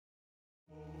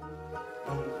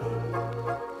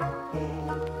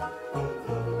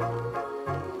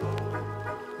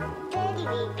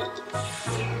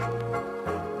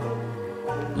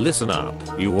Listen up,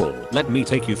 you all. Let me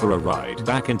take you for a ride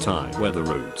back in time where the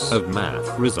roots of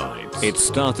math reside. It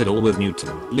started all with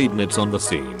Newton, Leibniz on the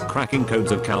scene, cracking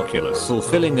codes of calculus,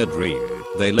 fulfilling a dream.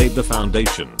 They laid the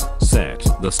foundation, set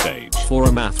the stage for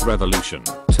a math revolution,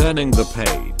 turning the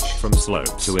page from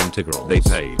slope to integral. They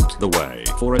paved the way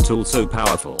for a tool so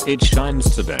powerful it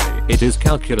shines today. It is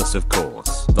calculus, of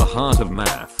course, the heart of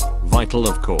math. Vital,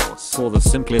 of course, for the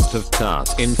simplest of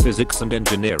tasks in physics and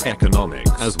engineering,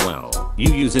 economics as well.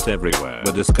 You use it everywhere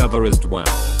the discoverers dwell.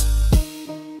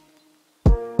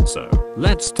 So,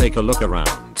 let's take a look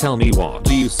around. Tell me, what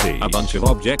do you see? A bunch of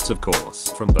objects, of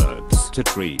course, from birds to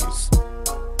trees.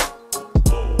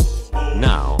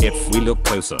 Now, if we look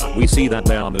closer, we see that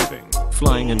they are moving,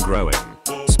 flying and growing,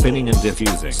 spinning and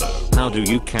diffusing. So, how do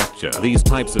you capture these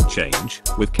types of change?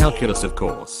 With calculus, of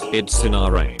course, it's in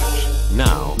our range.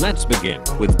 Now, let's begin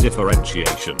with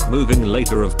differentiation, moving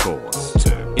later, of course,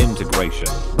 to integration.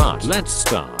 But let's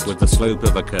start with the slope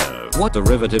of a curve. What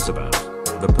derivatives about?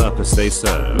 The purpose they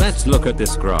serve. Let's look at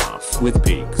this graph with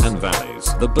peaks and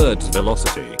valleys. The bird's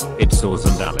velocity, its soars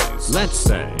and alleys. Let's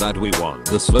say that we want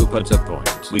the slope at a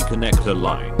point. We connect a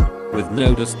line with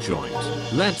no disjoint.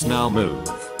 Let's now move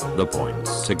the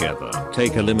points together.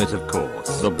 Take a limit, of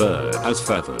course. The bird has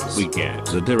feathers. We get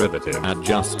the derivative at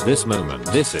just this moment.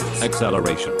 This is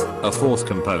acceleration, a fourth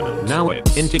component. Now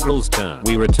it's integral's turn.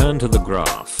 We return to the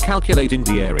graph, calculating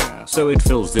the area so it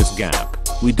fills this gap.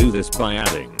 We do this by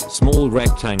adding small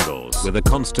rectangles with a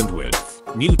constant width.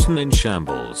 Newton in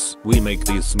shambles. We make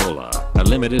these smaller. A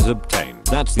limit is obtained.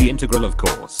 That's the integral, of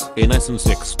course. In essence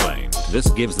explained. This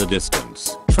gives the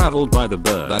distance traveled by the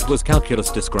bird that was calculus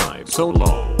described. So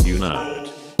long, you know.